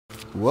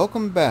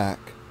Welcome back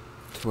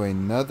to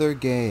another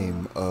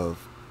game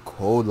of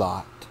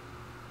Kholat.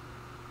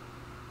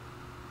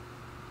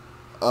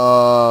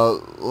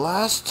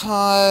 Last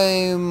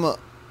time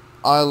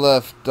I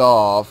left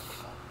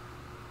off,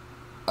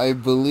 I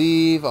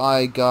believe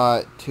I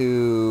got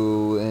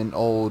to an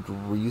old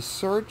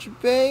research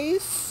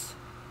base?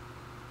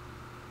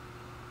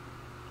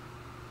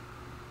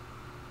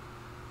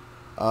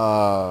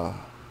 And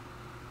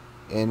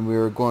we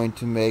were going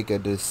to make a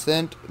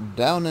descent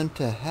down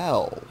into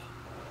hell.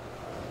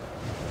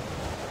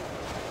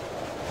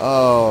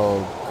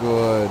 Oh,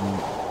 good.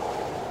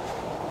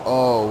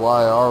 Oh,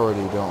 I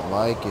already don't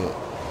like it.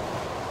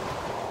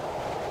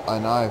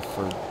 And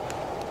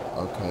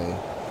okay.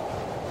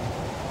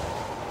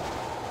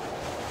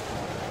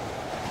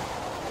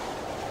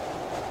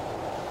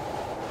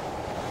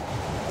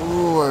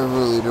 Ooh, I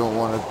really don't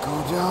want to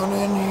go down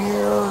in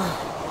here.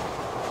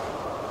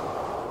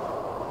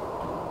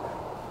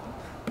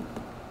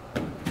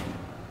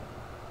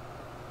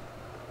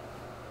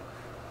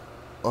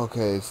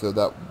 Okay, so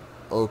that...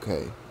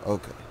 Okay.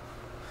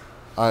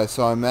 Alright,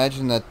 so I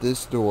imagine that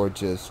this door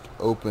just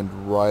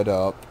opened right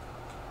up.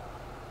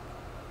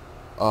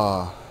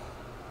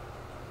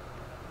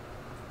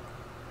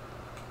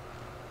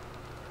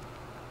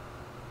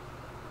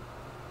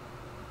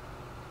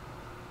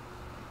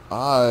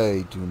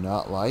 I do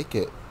not like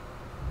it.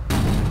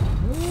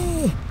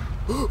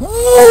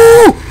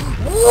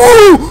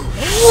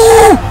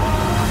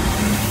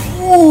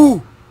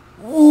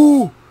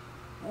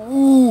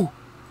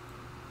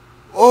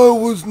 I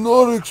was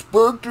not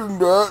expecting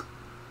that.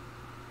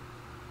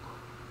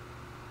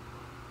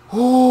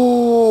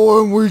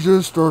 Oh, and we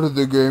just started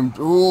the game.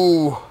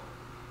 Oh,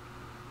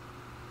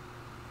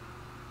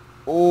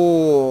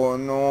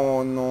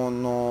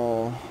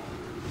 no.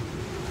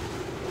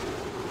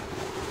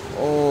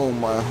 Oh,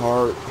 my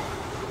heart.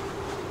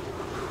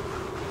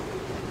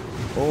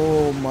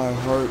 Oh, my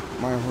heart.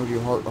 My hearty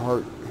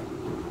heart.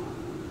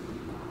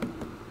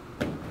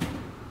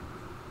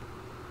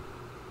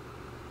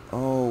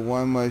 Oh,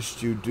 why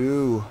must you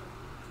do?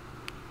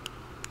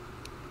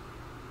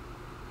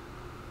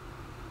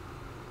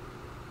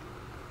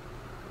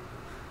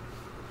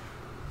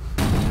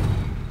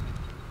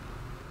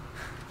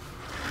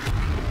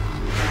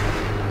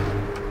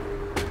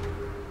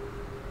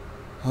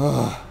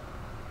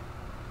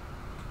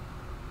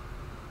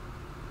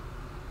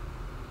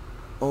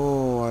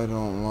 Oh, I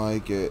don't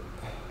like it.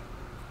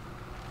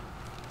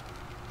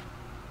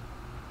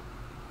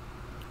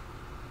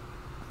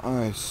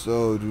 I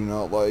so do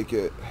not like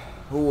it.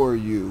 Who are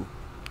you?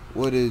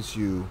 What is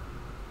you?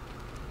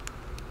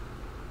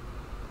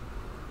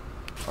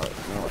 Alright,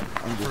 no,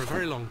 For a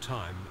very long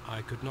time,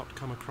 I could not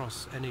come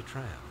across any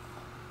trail.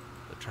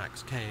 The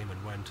tracks came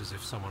and went as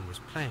if someone was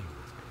playing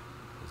with me,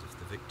 as if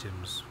the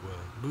victims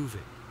were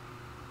moving.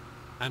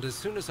 And as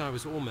soon as I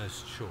was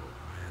almost sure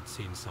I had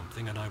seen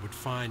something and I would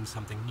find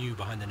something new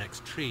behind the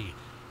next tree,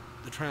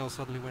 the trail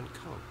suddenly went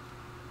cold.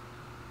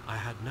 I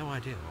had no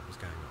idea what was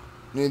going on.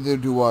 Neither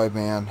do I,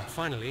 man.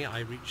 Finally,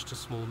 I reached a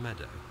small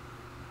meadow.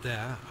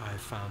 There, I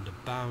found a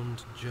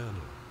bound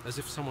journal, as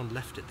if someone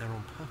left it there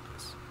on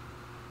purpose.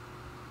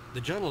 The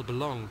journal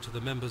belonged to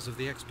the members of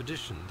the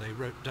expedition. They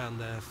wrote down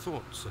their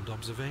thoughts and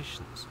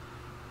observations.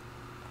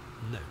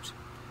 Note,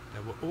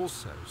 there were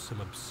also some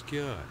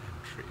obscure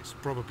entries,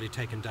 probably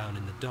taken down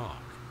in the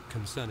dark,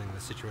 concerning the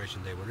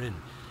situation they were in.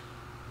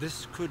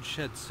 This could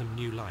shed some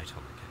new light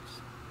on the case.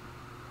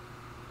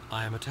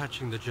 I am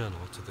attaching the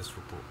journal to this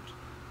report.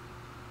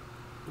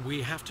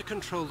 We have to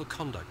control the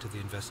conduct of the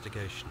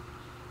investigation,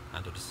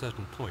 and at a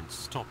certain point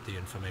stop the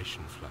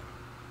information flow.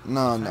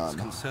 No. Facts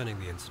concerning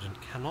the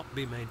incident cannot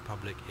be made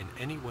public in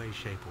any way,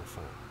 shape, or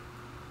form.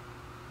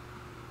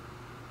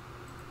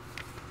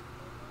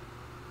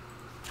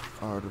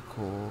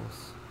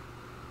 Articles.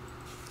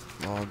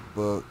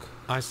 Logbook.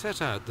 I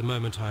set out the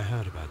moment I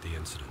heard about the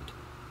incident.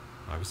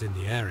 I was in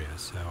the area,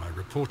 so I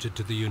reported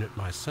to the unit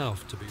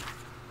myself to be...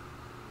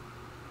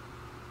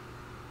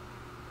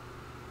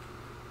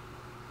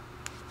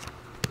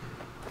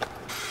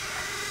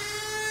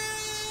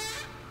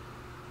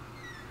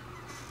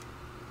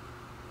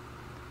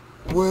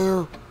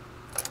 Where?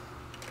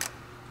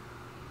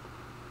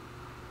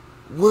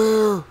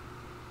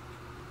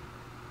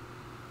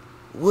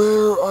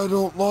 I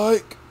don't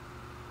like.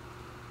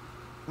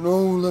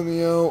 No, let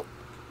me out.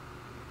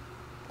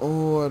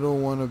 Oh, I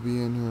don't want to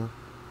be in here.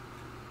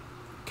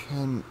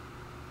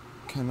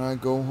 Can I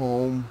go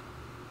home?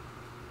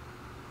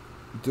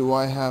 Do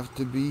I have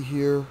to be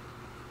here?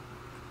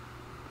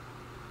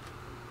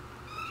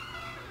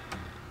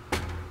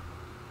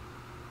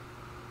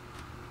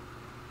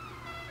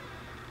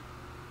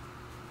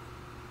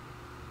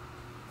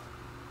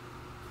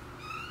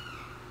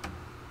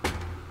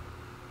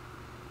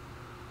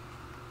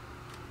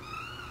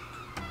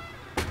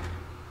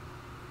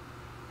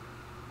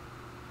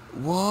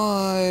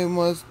 Why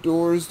must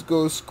doors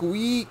go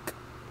squeak?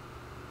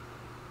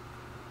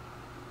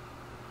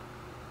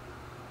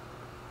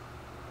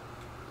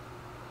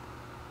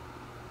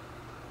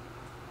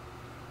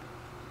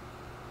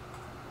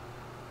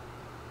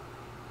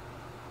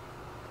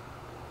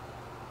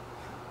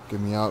 Get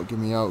me out, get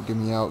me out, get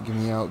me out, get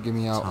me out, get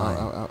me out, Time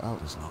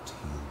out. does not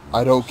heal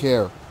I don't wounds.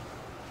 care.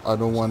 I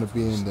don't want to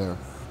be in there.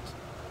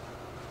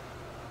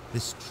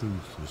 This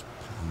truth was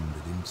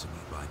pounded into me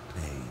by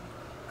pain,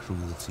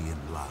 cruelty,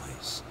 and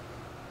lies.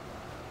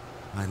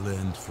 I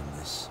learned from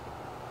this.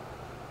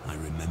 I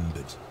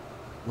remembered.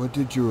 What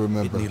did you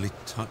remember? It nearly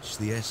touched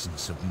the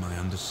essence of my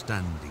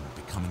understanding,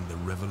 becoming the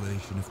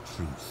revelation of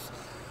truth,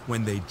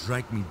 when they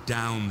dragged me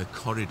down the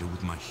corridor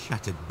with my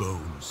shattered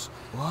bones.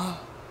 What?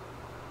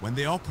 When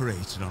they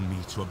operated on me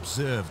to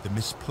observe the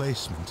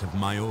misplacement of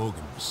my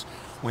organs.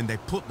 When they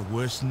put the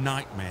worst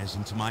nightmares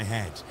into my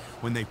head.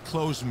 When they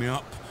closed me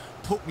up,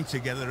 put me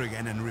together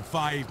again and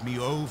revived me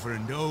over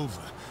and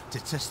over to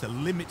test the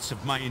limits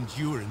of my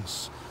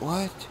endurance.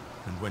 What?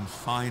 And when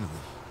finally,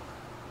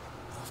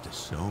 after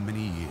so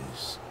many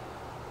years,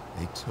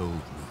 they told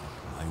me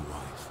my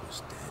wife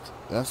was dead.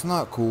 That's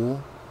not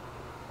cool.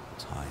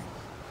 Time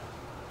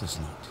does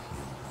not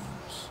heal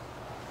wounds.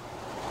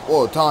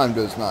 Well, time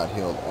does not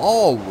heal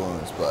all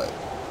wounds, but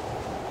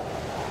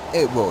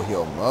it will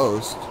heal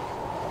most.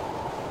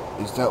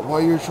 Is that why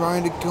you're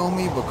trying to kill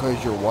me?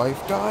 Because your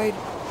wife died?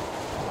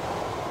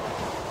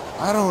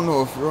 I don't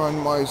know if you're on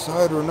my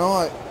side or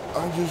not.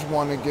 I just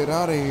want to get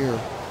out of here.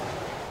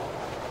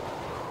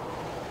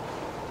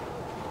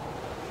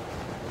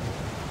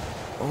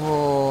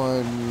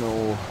 Oh,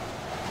 no.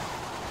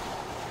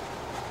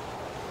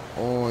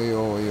 Oh,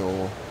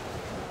 yo.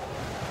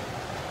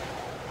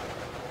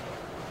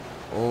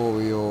 Oh,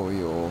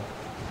 yo.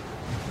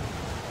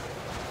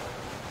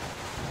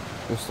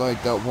 Just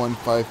like that one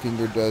Five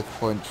Finger Death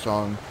Punch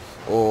song.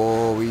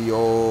 Oh,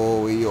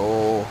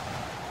 yo.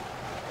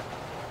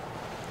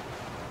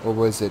 Or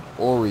was it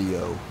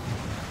Oreo?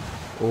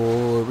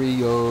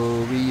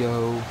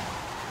 Oreo.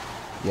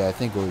 Yeah, I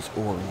think it was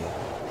Oreo.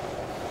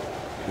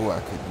 Oh,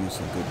 I could use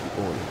some good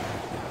Oreo.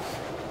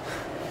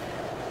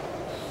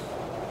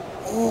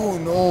 Oh,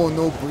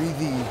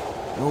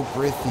 no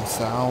breathy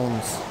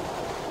sounds.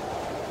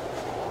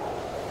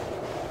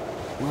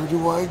 Where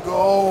do I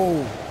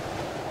go?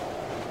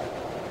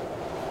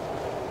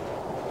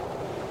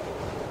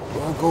 Do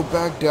I go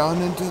back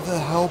down into the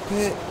hell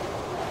pit?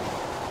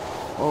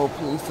 Oh,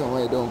 please tell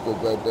me I don't go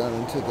back down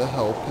into the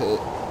hell pit.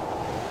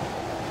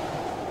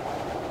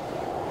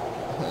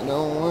 I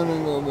don't want to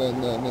go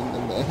back down into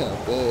the hell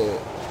pit.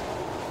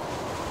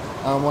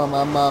 I want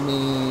my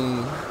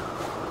mommy.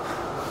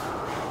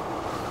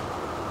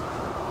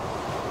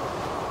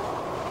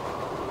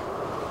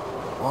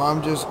 Well,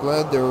 I'm just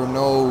glad there are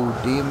no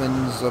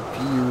demons up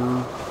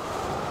here.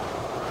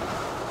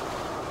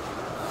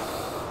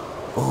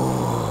 Oh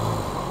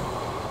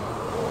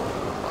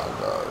my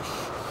gosh.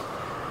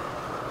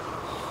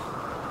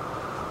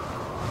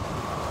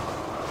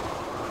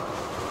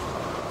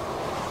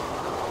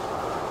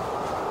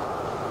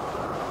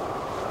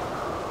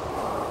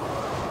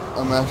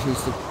 I'm actually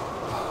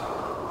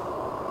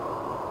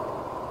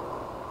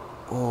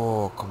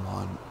oh, come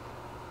on.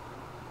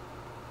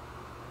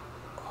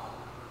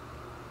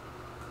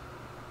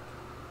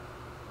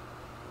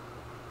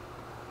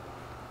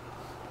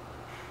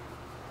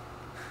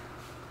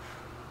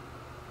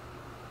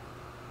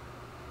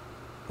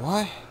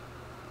 What?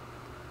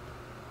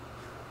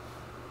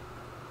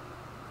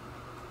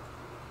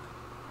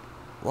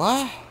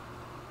 What?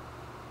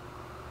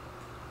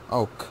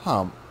 Oh,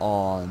 come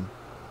on.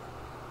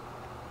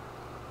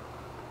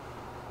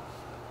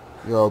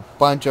 You're a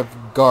bunch of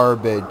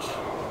garbage.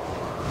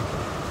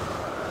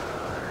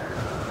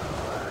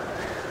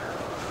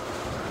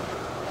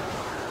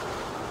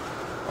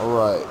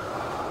 Alright.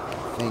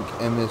 I think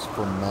M is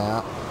for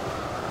map.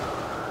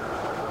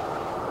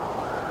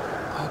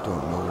 I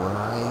don't know where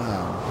I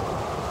am.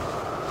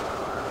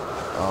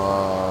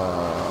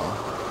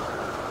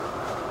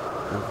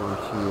 Over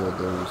here,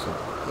 there's a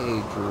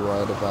page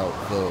right about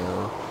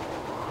there.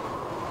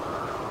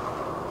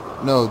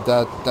 No,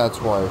 that's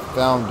where I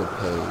found a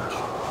page.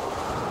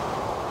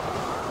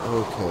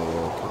 Okay.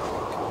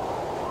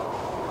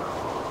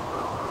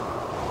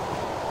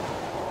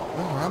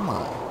 Where am I?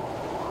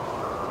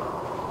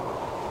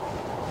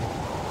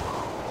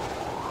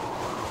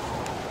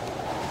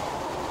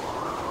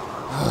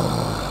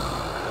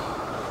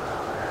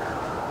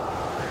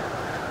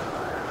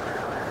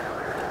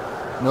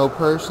 No,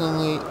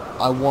 personally,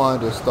 I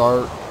wanted to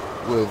start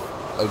with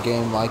a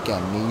game like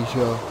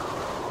Amnesia.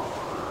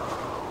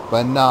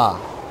 But nah.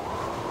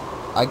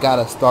 I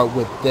gotta start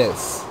with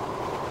this.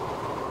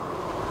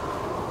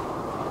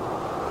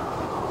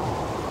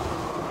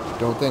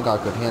 Don't think I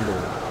could handle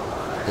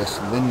this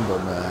limbo,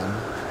 man.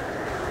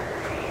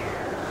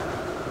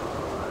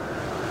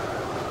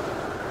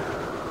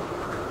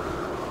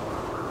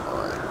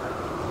 Alright.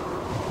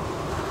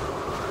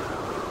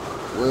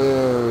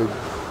 Where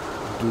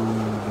do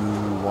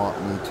you want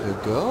me to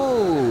go?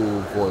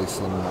 Voice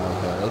in my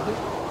head.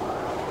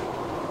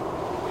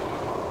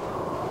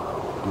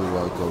 Do I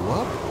go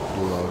up?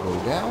 Do I go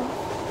down?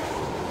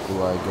 Do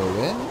I go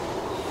in?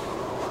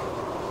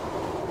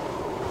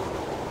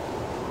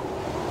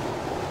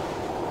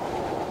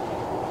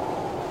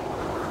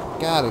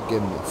 Gotta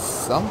give me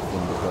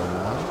something to go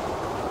on.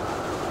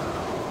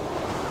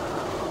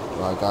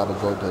 So I gotta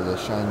go to the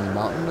shiny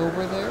mountain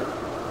over there,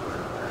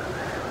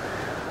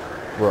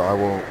 where I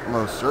will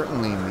most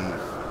certainly meet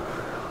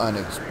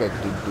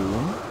unexpected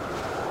doom.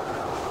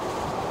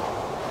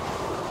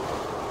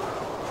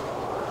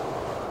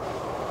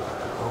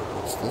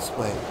 Oh, it's this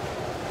way.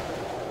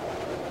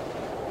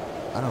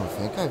 I don't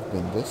think I've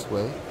been this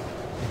way.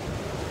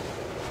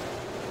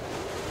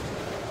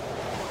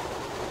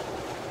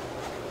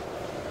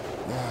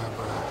 Yeah,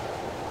 bruh.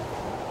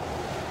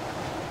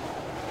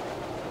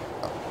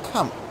 Oh,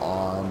 come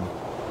on.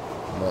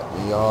 Let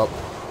me up.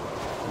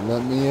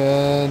 Let me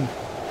in.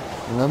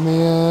 Let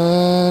me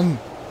in.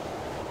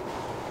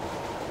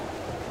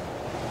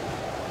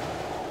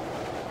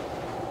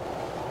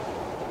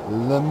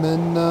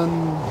 Lemon.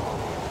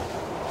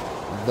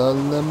 The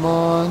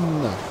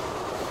lemon.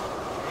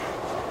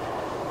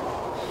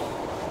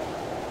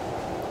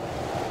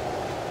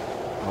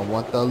 I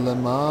want the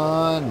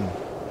lemon.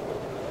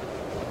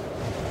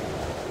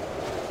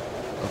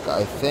 Okay,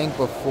 I think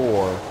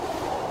before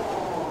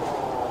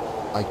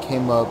I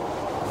came up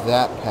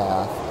that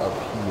path up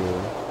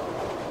here.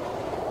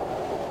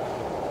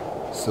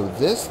 So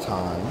this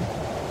time,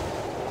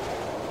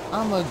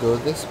 I'm gonna go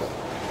this way.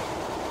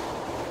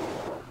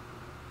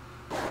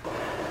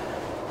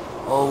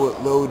 Oh,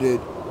 it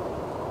loaded.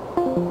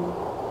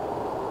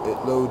 It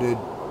loaded.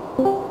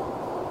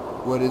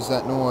 What is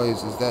that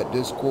noise? Is that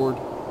Discord?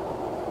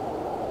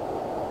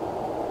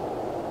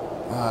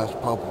 Ah, it's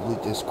probably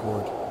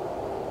Discord.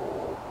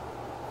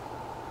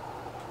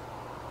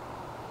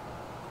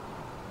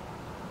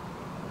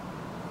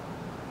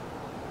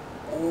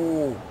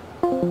 Oh,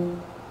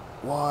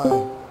 why?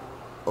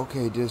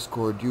 Okay,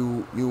 Discord,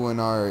 you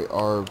and I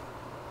are...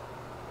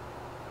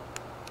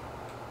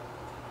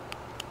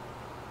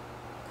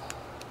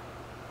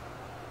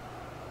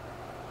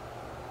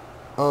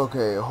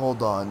 Okay,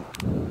 hold on.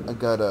 I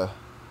gotta...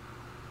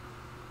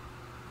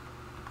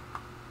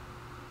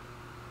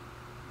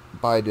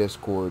 Bye,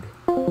 Discord.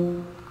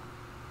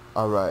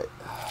 Alright.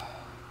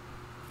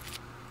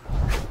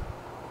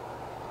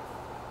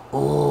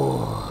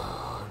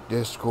 Oh,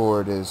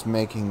 Discord is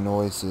making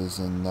noises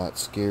and that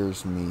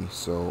scares me,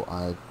 so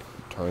I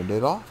turned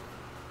it off.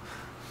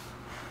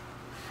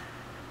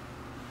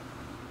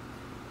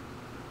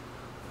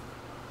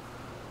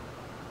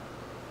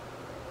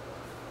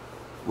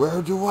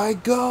 Where do I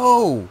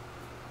go?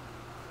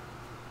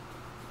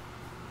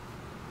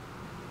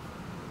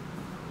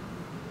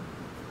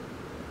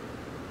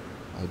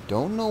 I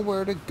don't know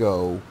where to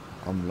go.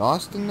 I'm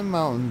lost in the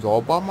mountains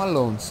all by my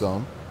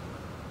lonesome.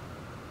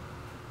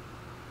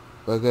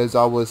 Because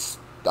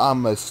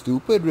I'm a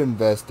stupid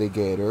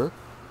investigator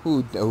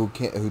who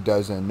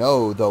doesn't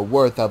know the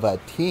worth of a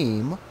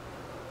team.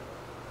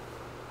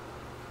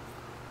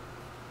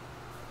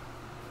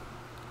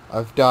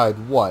 I've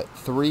died what,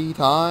 3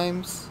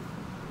 times?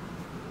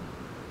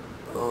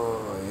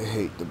 Oh, I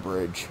hate the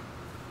bridge.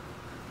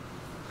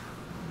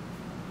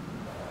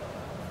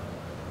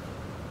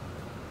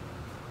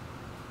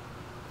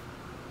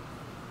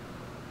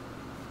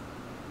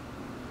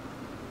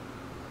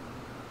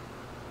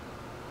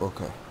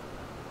 Okay.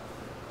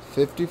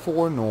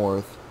 54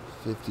 north,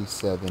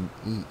 57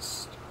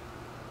 east.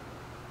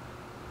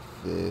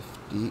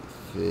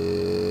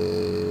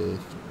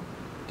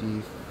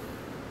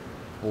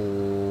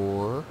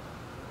 54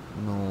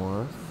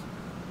 north,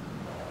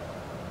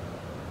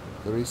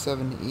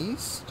 37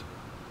 east?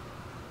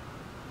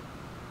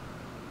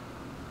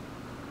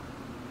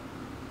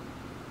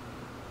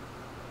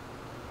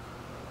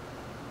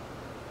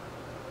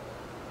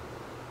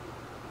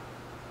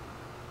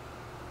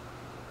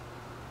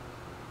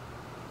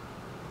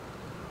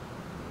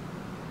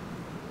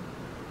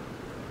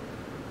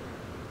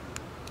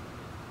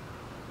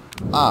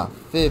 Ah,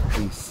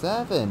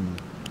 57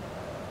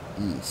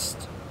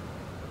 east.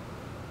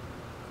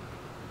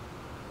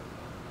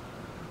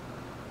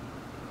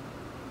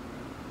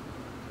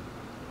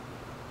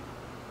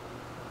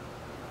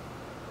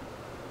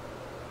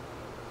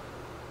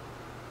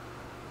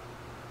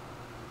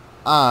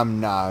 I'm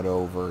not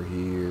over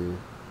here.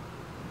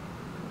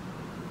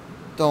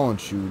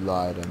 Don't you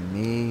lie to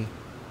me.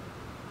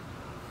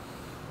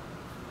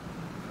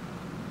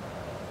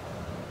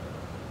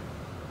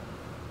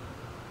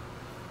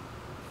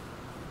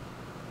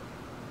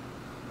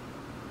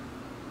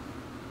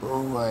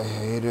 Oh, I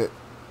hate it.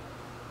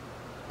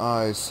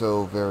 I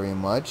so very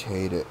much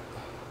hate it.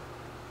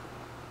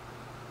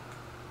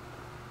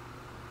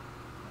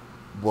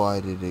 Why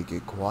did it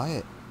get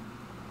quiet?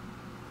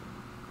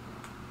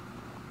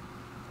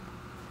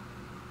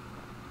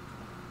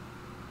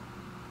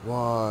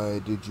 Why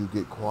did you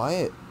get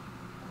quiet?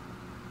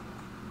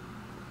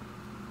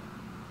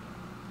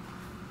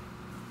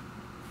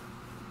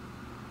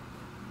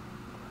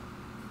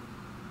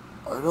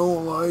 I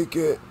don't like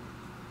it.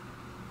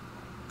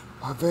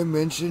 Have I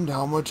mentioned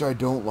how much I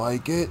don't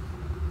like it?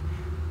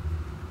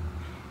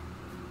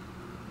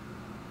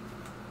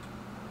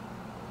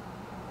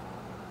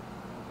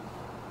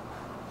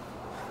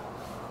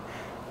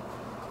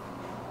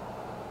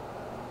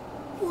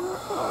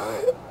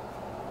 What?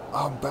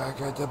 I'm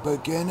back at the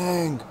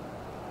beginning.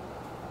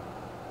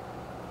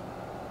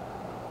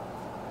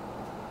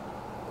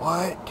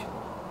 What?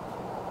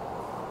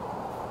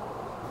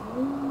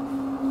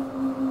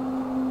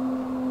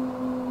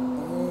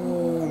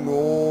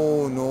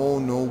 Oh,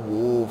 no,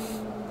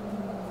 wolf.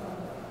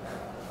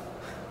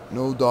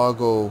 No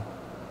doggo.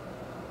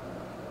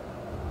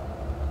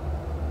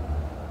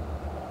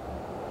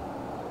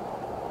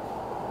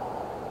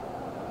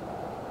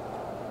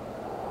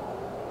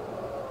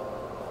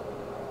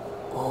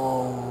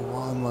 Oh,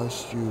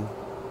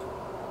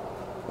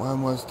 why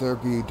must there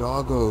be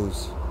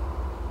doggos?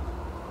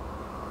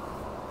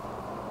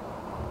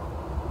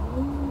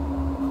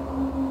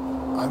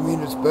 I mean,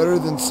 it's better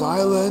than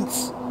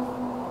silence,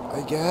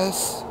 I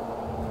guess,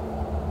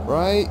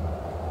 right?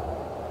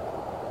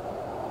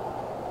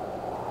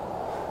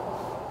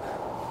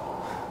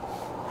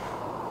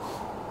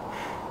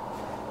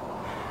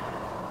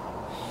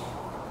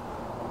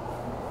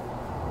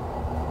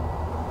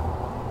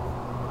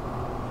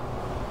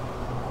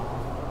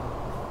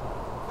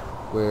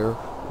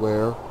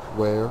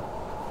 Where?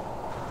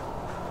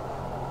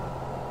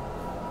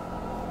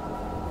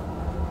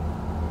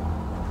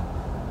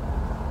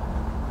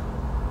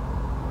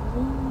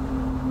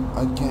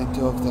 I can't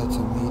tell if that's a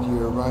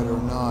meteorite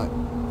or not.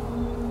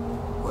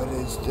 What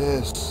is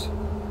this?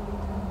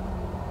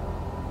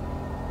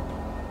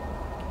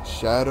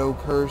 Shadow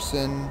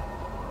person.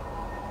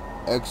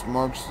 X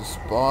marks the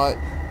spot.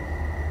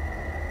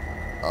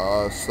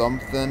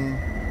 Something.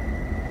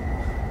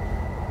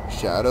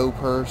 Shadow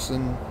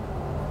person.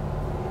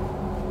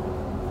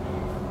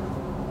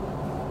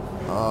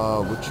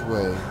 Which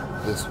way?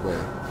 This way.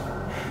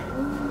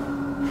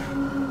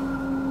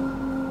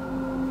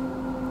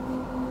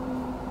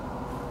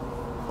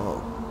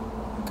 Oh,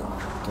 God,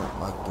 I don't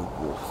like the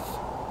wolf.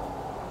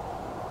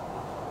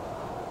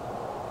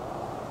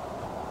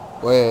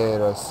 Wait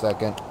a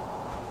second.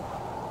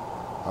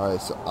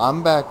 Alright, so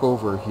I'm back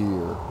over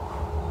here.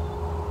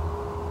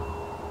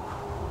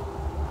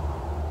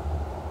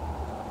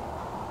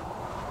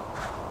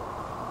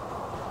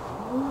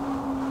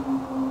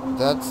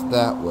 That's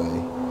that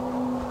way.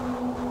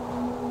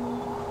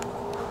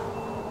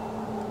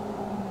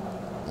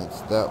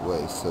 That's that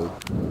way, so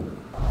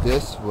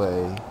this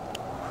way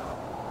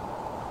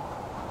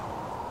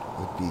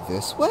would be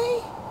this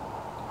way?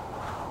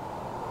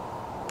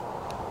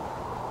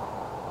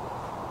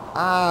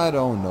 I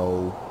don't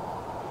know.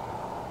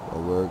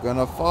 But we're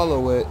gonna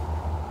follow it.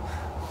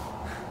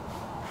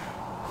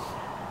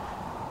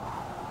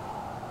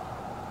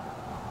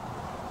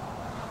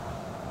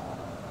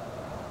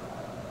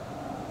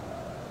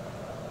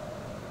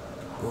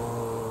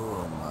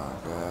 Oh my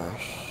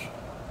gosh.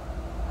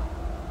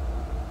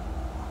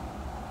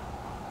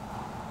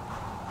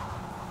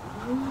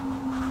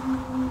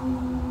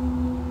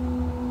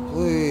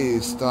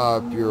 Please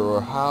stop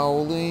your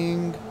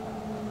howling.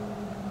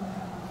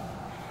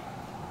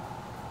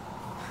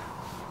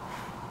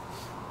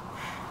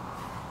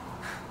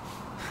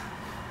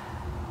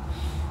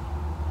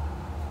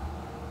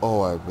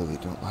 Oh, I really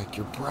don't like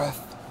your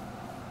breath.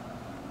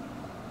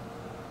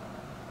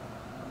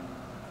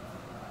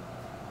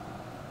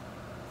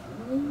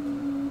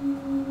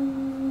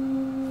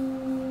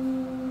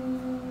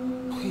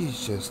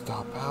 Please just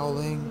stop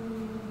howling.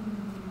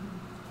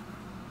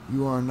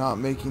 You are not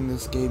making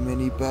this game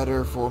any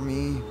better for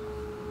me.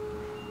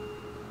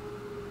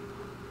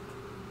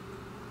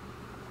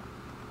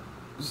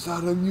 Is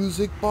that a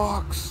music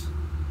box?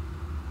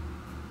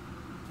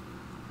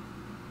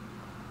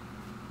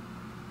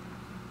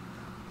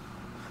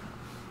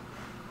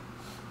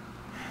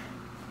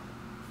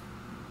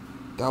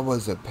 That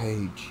was a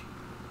page.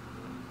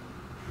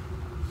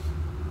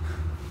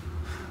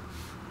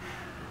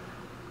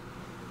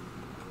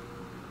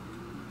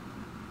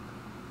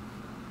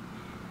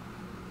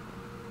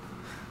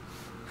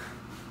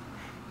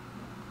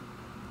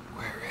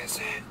 Where is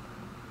it?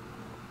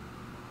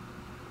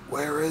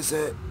 Where is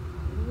it?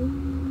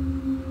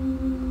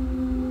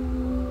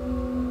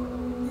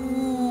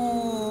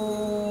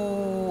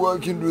 Ooh, I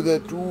can do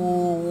that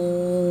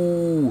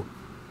too.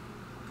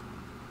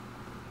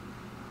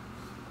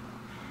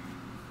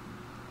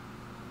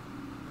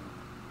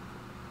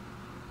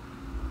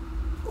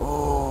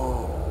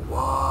 Oh,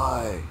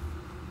 why?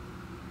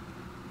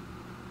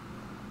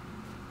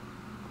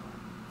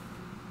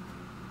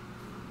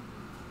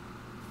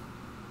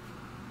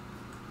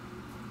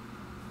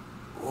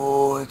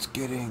 Oh, it's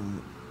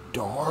getting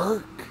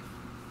dark.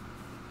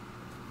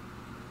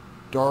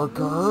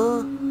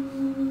 Darker.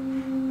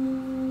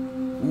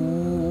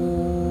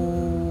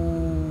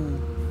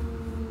 Ooh.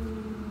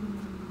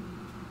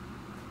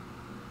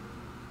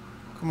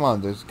 Come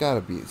on, there's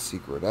gotta be a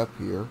secret up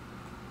here.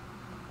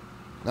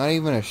 Not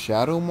even a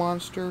shadow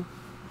monster?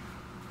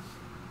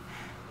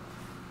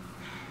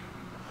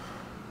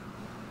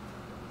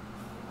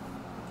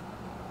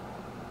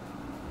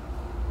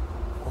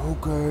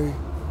 Okay.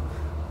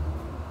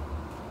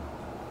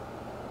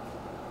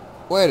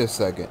 Wait a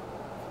second.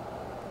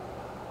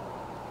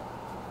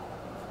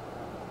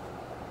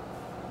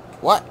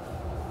 What?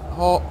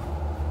 Hold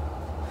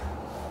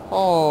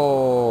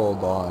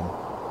on.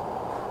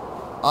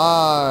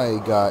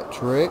 I got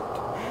tricked.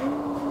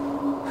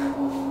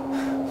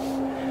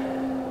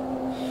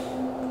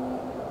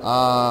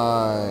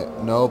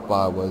 Nope,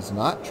 I was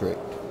not tricked.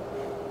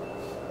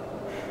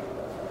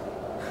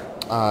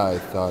 I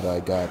thought I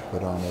got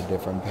put on a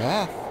different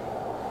path.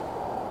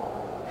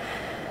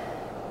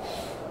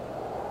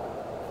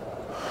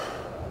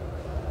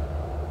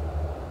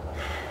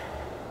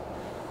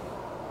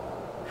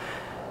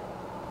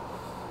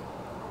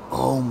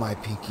 Oh, my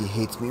pinky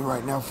hates me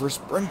right now for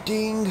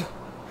sprinting.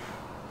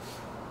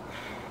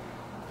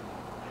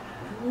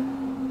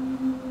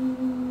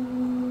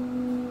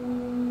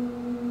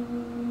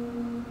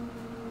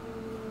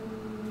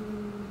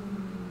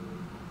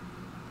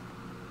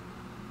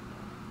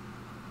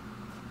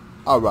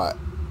 Alright.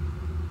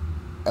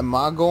 Am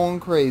I going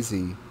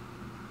crazy?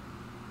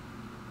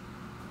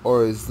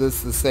 Or is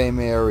this the same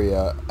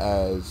area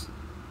as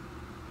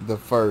the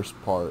first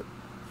part?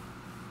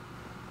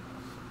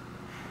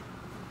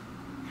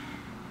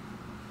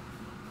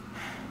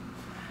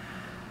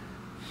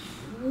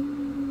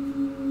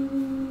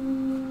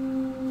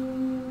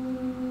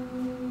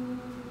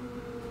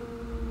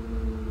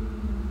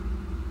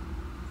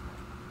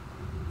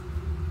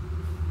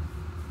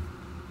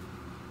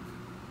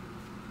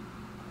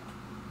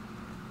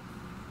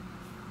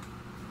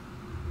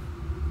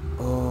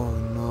 Oh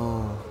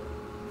no.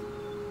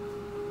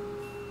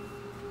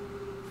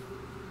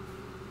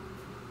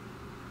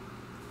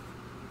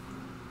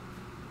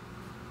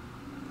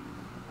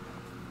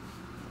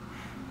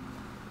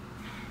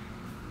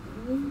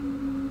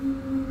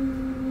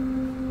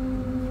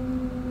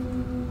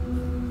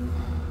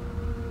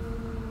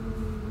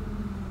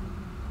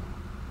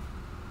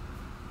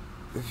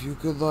 If you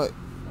could like...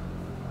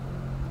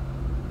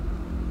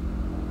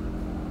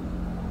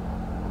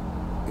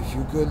 If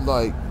you could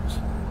like...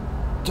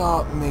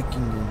 Stop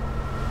making your...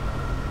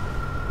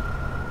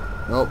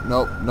 Nope,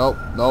 nope, nope,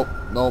 nope,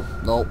 nope,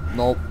 nope,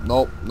 nope,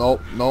 nope,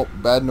 nope, nope.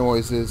 Bad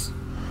noises.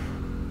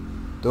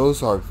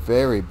 Those are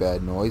very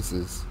bad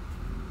noises.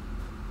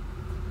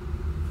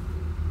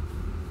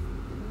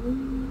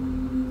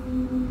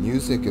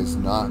 Music is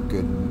not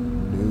good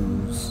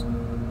news.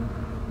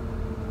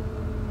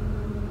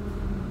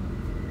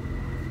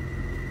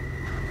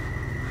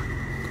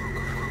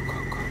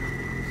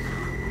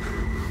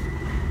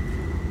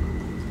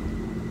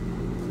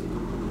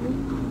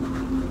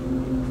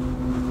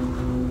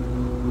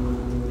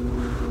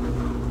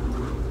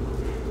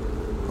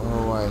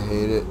 I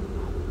hate it.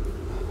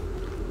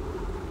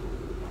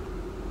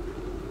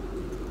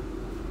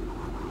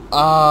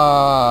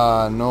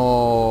 Ah,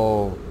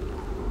 no.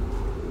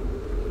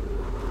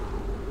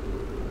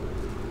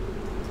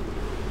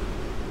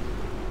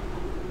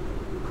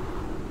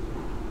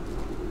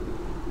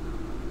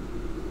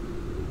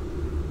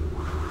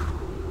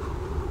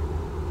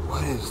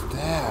 What is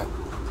that?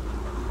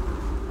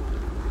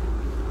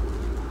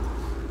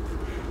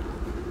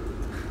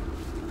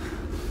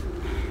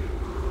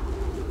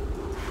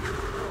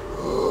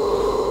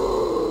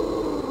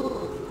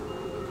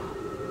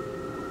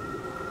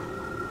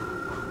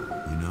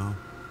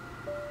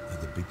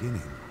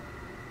 Beginning,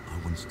 I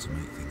wanted to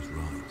make things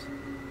right.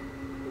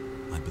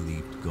 I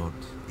believed God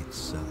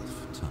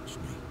itself touched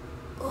me.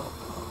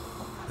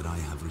 That I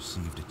have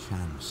received a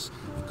chance,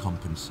 a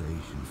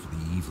compensation for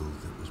the evil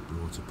that was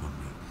brought upon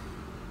me.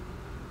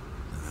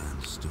 That I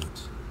understood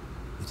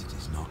that it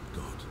is not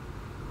God,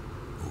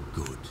 or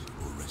good,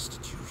 or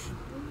restitution.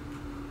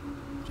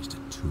 Just a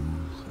tool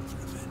of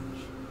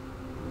revenge.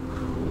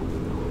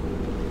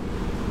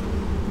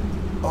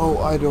 Oh,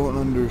 I don't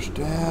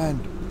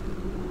understand.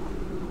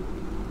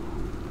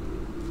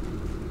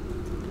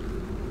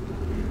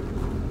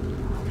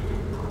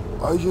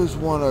 I just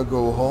want to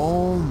go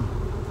home.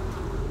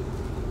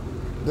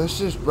 Let's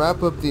just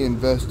wrap up the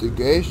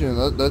investigation.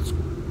 That's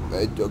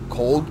a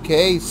cold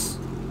case.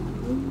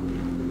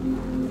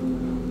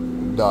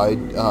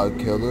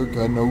 Killer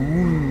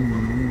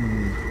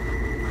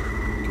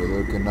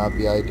cannot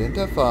be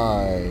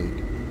identified.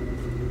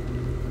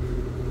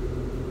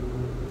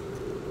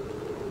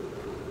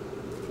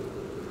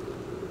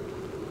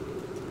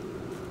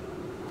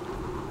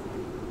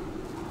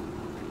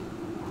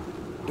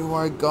 Do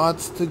I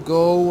gots to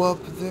go up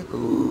there?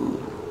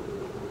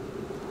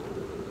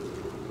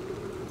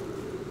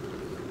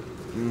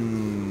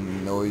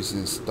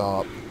 Noises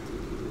stop.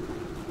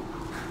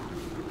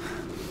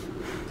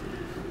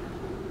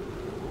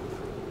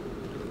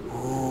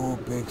 Oh,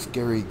 big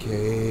scary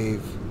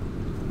cave.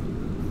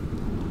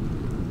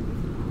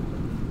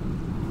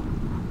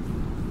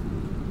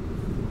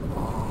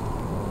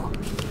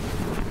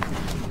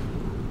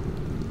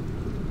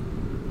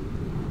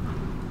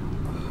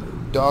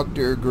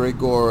 Dr.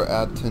 Gregor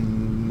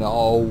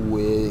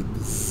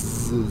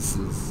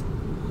Atonowic's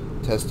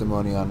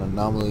testimony on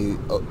anomaly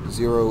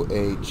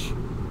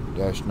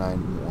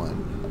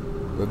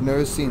 0H-91. We've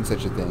never seen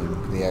such a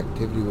thing. The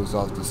activity was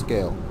off the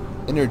scale.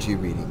 Energy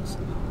readings.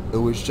 It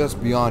was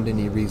just beyond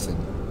any reason.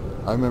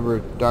 I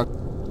remember Dr.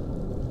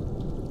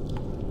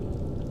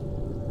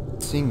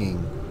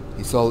 singing.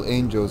 He saw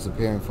angels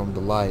appearing from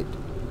the light.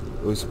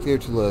 It was clear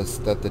to us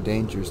that the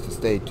danger is to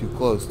stay too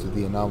close to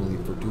the anomaly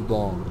for too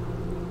long.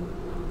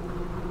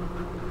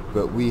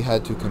 But we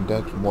had to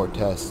conduct more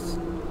tests.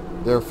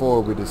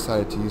 Therefore, we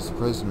decided to use the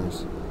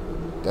prisoners.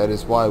 That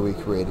is why we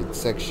created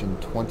Section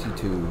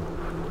 22.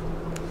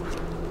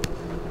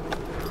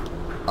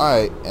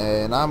 Alright,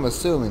 and I'm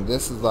assuming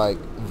this is like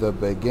the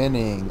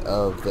beginning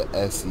of the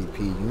SCP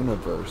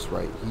universe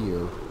right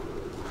here.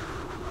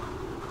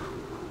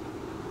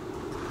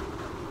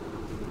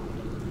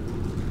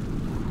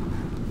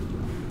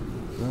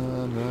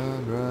 Run,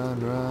 run, run,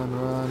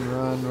 run, run,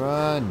 run,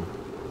 run.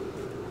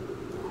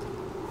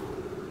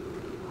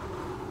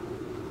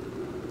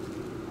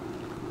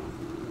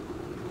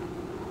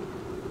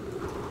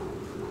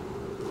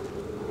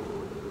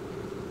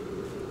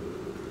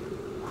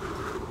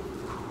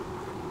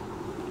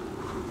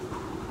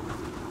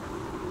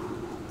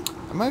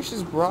 I'm actually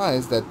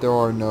surprised that there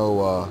are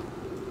no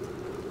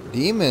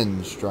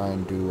demons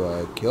trying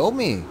to kill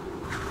me.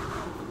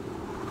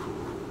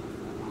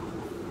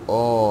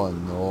 Oh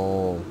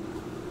no.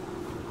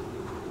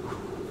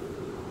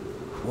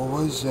 What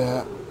was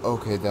that?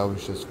 Okay, that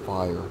was just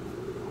fire.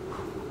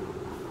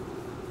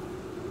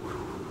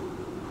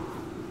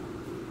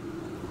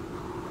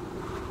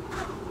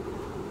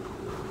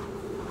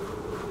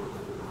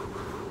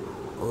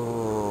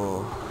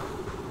 Oh.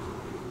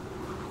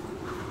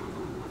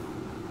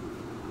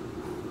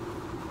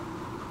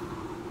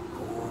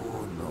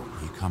 Oh no.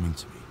 Are you coming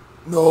to me?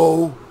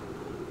 No.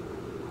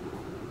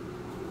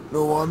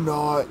 No, I'm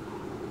not.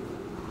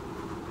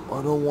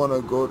 I don't want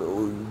to go to...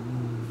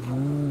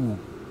 Ooh.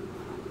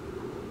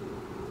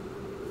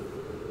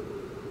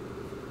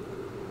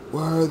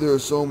 Why are there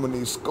so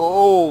many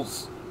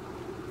skulls?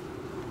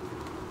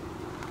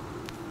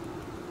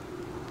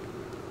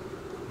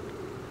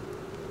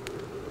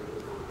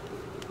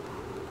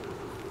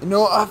 You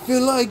know, I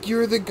feel like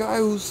you're the guy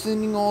who's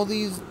sending all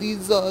these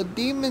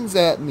demons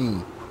at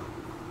me.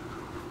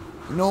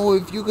 You know,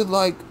 if you could,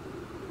 like,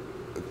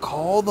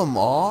 call them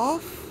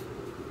off?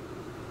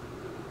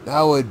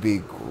 That would be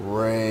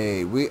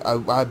great.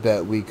 I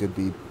bet we could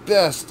be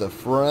best of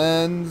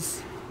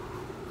friends.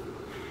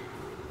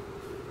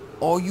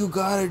 All you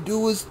gotta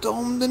do is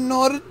tell them to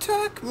not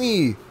attack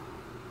me.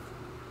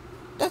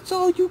 That's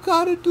all you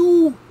gotta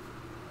do.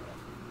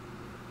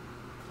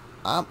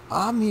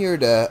 I'm here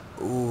to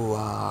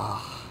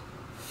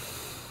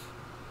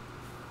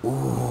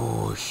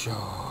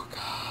sugar.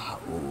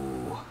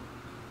 Ooh.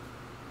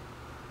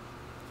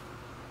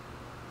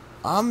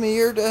 I'm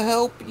here to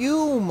help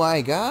you,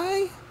 my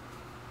guy.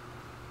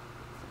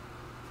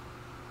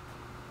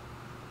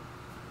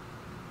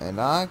 And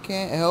I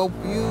can't help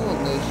you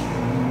unless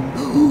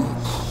you...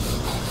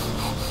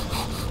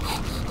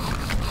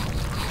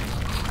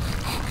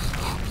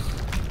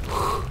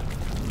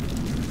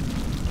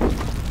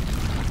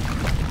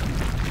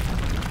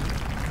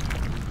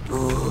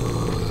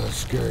 Oh, that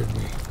scared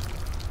me.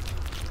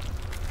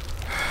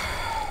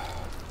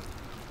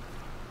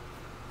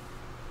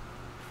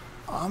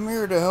 I'm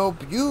here to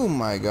help you,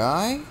 my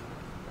guy.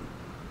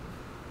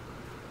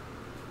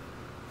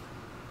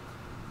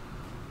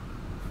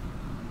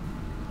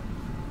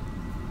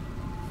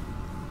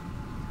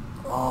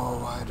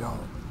 Oh, I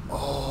don't...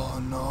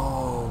 Oh,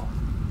 no.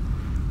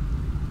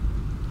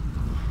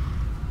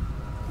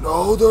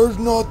 No, there's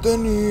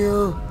nothing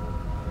here.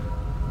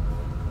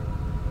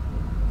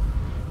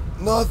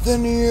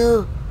 Nothing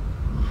here.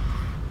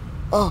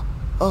 Go,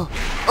 go,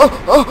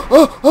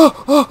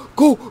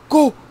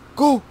 go,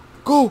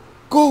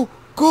 go, go,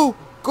 go,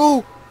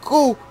 go,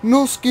 go.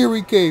 No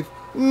scary cave.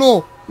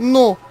 No,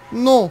 no,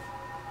 no.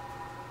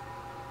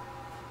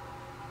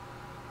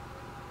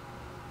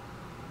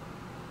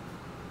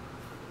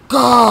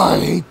 God,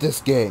 I hate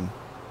this game.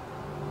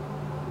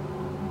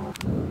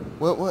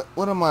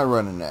 What am I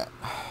running at?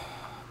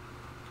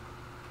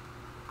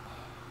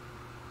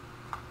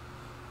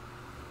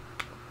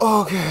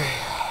 Okay.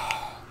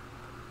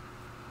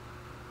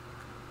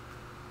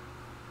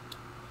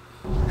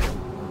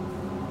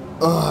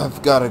 Oh,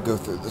 I've got to go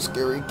through the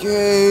scary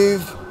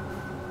cave.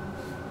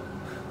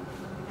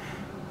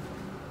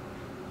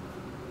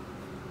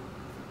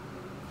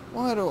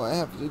 Why do I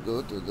have to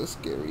go through the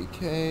scary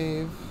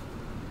cave?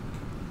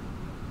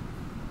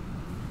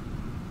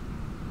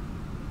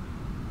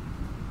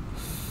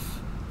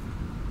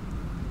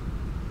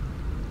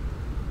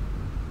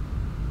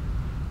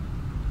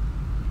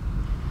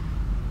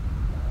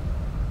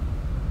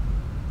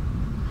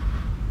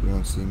 You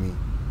don't see me.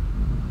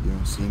 You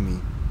don't see me.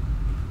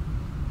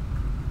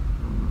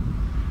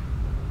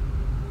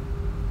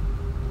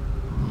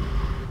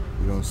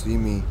 You don't see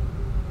me.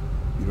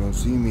 You don't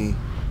see me.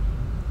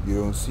 You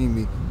don't see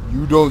me.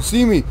 You don't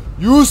see me.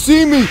 You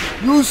see me.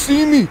 You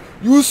see me.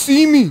 You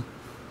see me.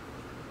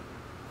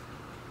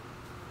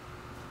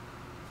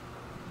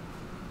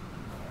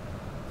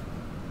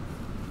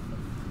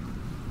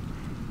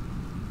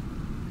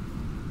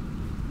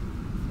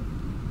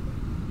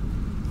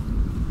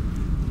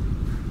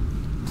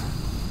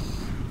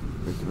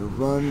 Making a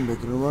run.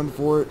 Making a run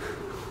for it.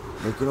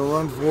 Making a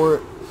run for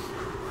it.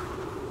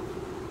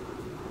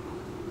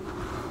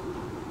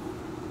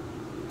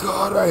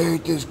 God, I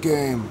hate this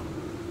game.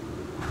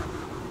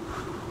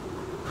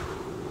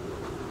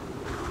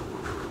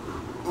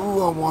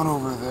 Ooh, I want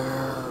over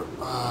there.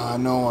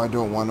 No, I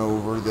don't want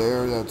over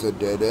there. That's a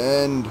dead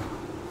end.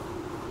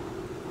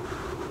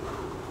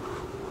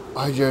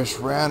 I just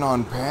ran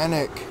on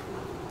panic.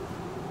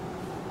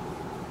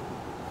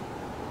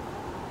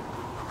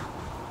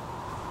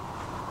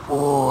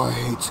 Oh, I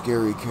hate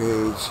scary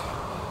caves.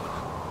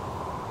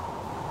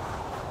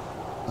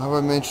 Have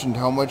I mentioned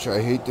how much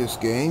I hate this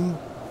game?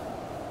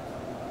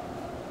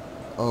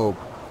 Oh,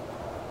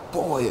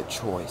 boy, a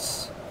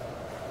choice.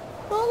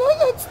 Well,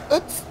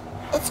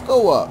 let's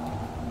go up.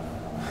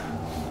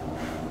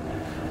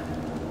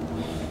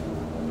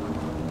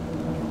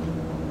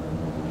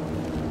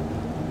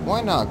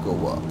 Why not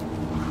go up?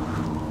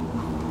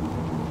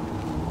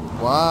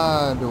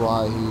 Why do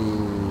I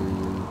hear...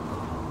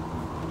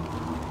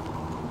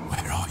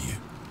 Where are you?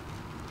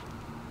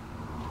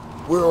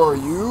 Where are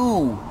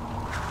you?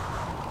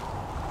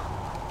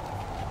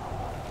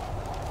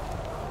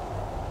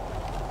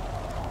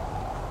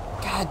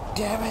 God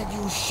damn it,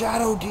 you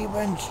shadow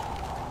demons!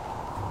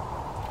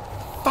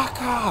 Fuck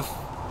off!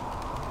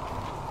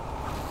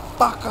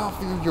 Fuck off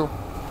with your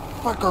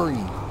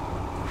fuckery!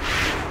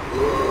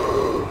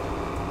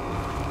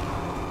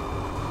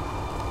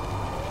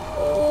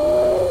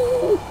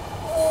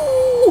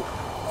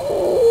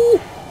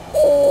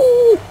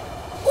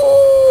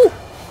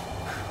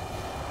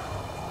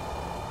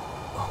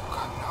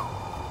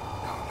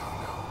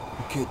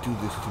 You can't do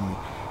this to me.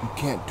 You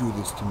can't do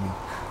this to me.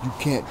 You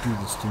can't do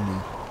this to me.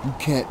 You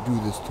can't do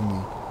this to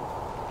me.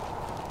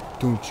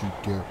 Don't you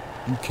dare.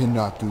 You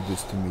cannot do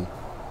this to me.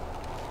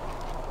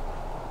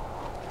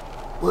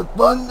 Let's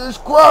run this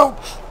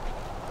crouch!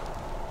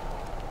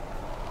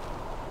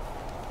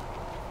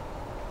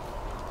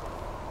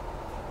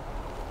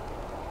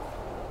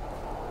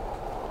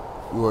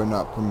 You are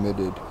not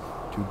permitted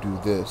to do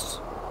this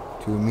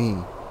to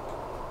me.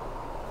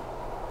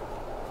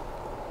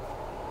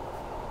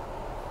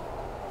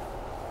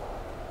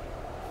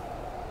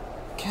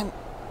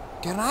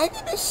 Can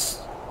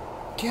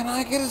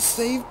I get a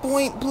save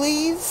point,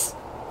 please?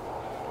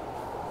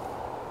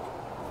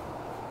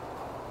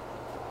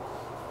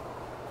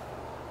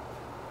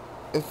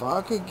 If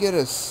I could get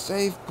a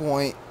save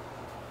point,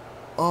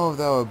 oh,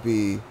 that would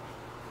be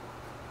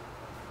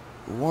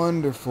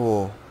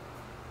wonderful.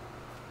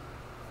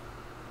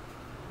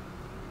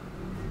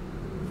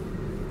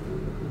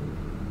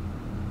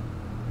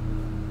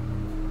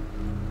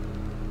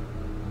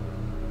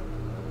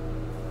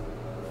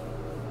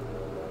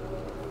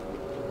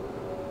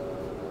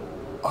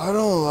 I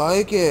don't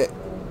like it.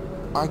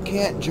 I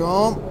can't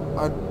jump.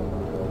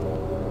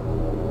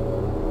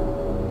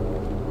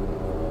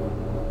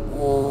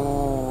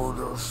 Oh,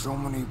 there's so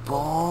many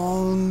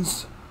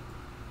bones.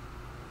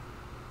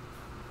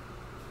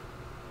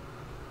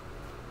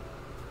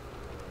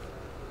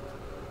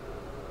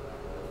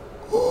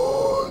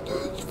 Oh,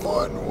 it's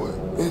one way.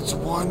 It's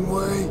one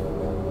way.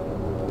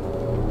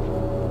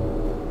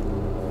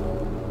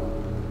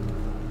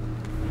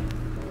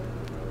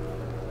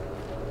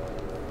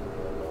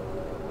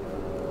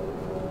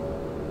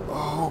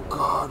 Oh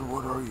God,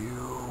 what are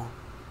you?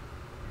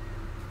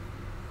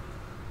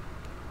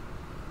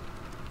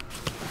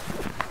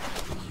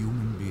 The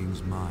human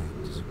being's mind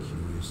is a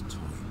curious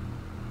toy,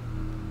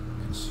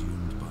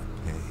 consumed by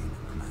pain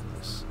and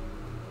madness.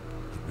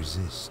 It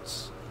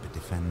resists, but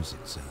defends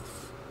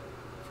itself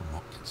from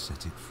what can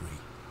set it free.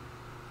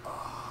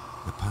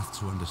 The path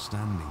to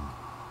understanding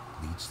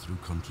leads through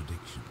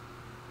contradiction.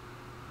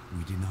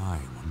 We deny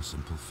one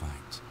simple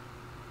fact,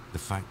 the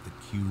fact that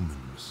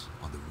humans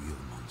are the real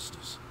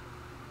monsters.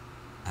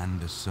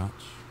 And as such,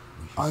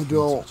 we should hate each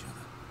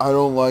other. I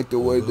don't like the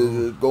way this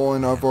is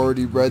going. I've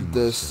already read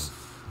this.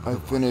 I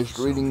finished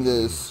reading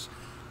this.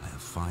 I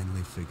have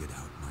finally figured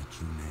out my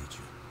true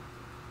nature.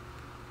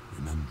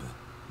 Remember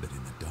that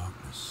in the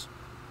darkness,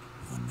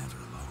 you are never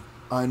alone.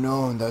 I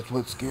know, and that's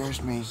what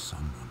scares me.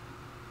 Someone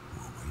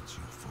who awaits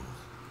your fall.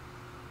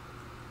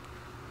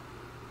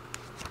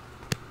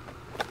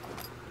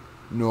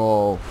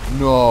 No,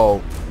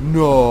 no,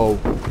 no,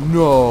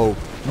 no,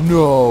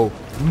 no,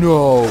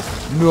 no,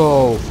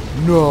 no,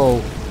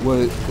 no.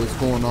 What's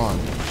going on?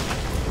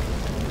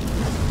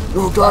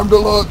 No time to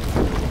look.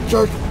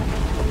 Church.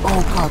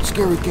 Oh God,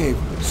 scary cave,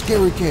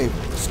 scary cave,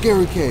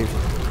 scary cave.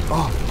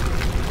 Oh.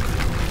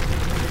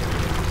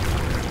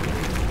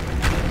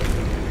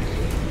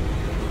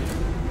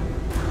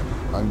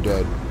 I'm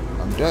dead.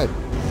 I'm dead.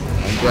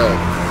 I'm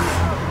dead.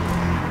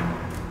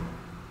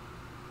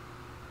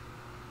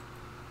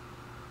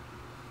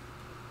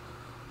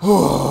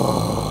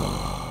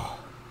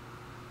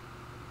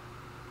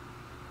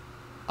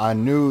 I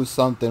knew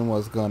something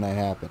was gonna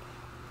happen.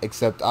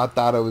 Except I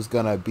thought it was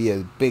gonna be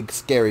a big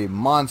scary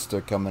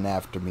monster coming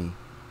after me.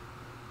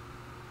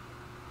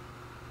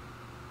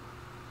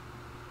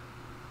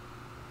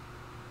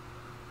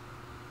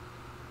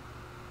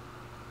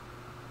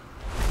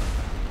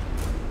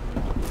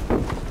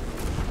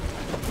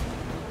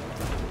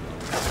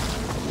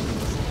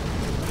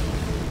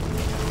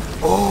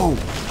 Oh,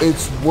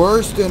 it's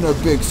worse than a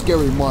big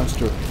scary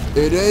monster.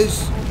 It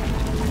is.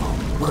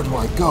 Where do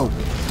I go?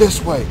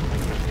 This way.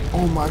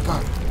 Oh my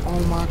God. Oh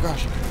my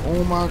gosh.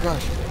 Oh my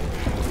gosh.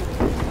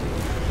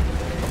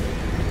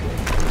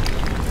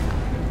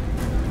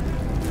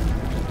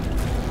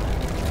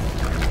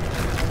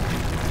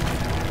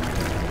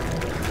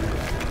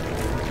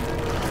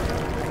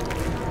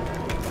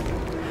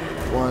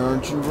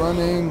 you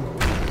running?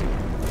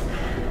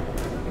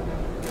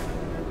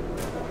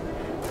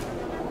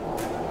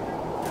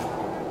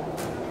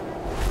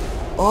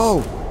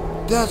 Oh,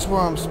 that's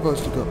where I'm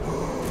supposed to go.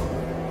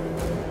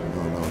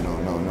 No, no, no,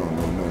 no, no,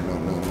 no, no, no,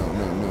 no,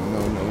 no,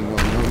 no, no,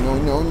 no,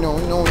 no, no,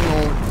 no, no.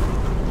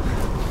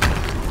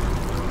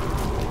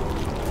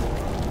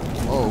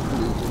 Oh,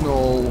 please,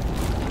 no.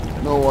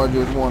 No, I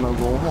just want to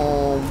go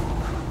home.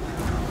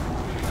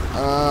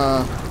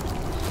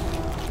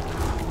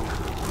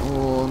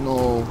 Oh,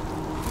 no.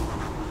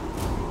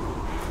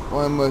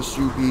 Why must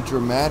you be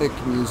dramatic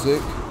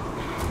music?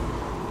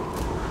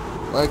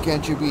 Why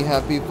can't you be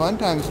happy fun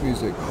times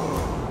music?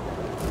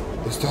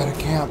 Is that a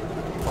camp?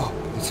 Oh,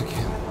 it's a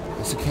camp.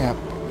 It's a camp.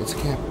 It's a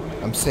camp.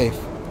 I'm safe.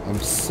 I'm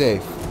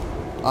safe.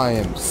 I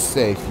am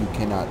safe. You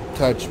cannot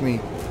touch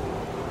me.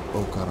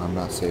 Oh god, I'm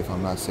not safe.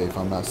 I'm not safe.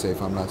 I'm not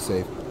safe. I'm not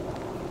safe.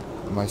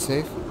 Am I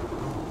safe?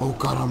 Oh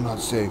god, I'm not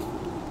safe.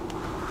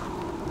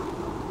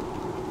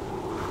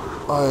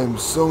 I am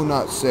so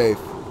not safe.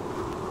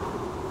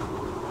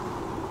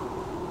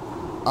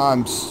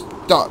 I'm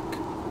stuck.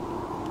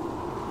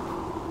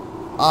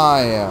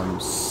 I am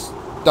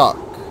stuck.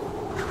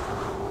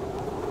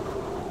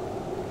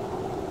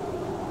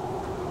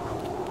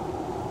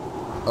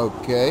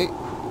 Okay.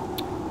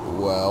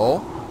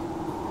 Well.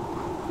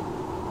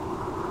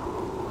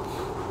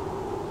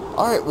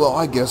 Alright, well,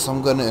 I guess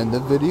I'm gonna end the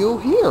video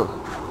here.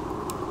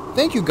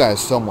 Thank you guys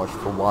so much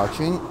for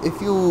watching. If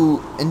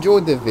you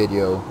enjoyed the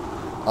video,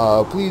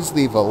 please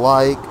leave a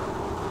like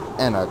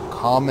and a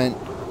comment.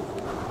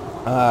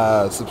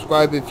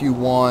 Subscribe if you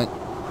want.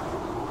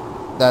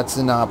 That's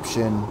an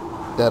option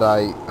that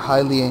I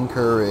highly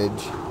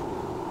encourage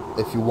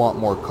if you want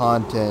more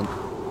content.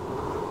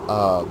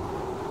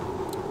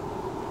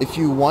 If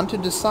you want to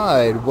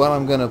decide what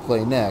I'm gonna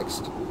play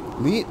next,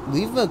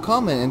 leave a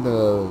comment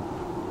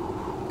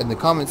in the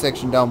comment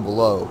section down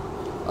below.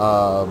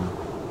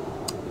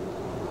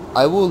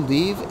 I will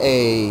leave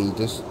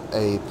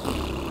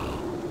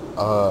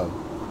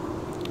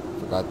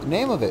forgot the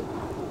name of it.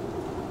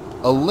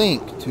 A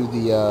link to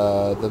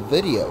the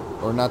video,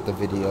 or not the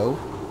video.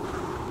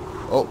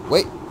 Oh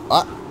wait,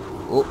 I'm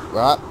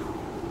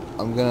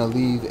gonna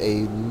leave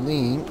a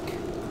link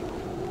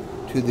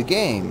to the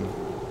game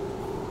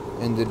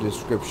in the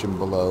description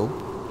below,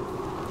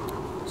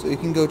 so you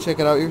can go check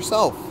it out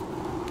yourself.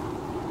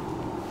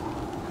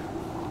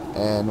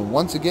 And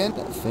once again,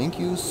 thank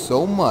you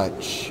so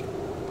much.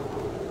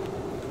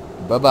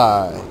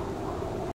 Bye-bye.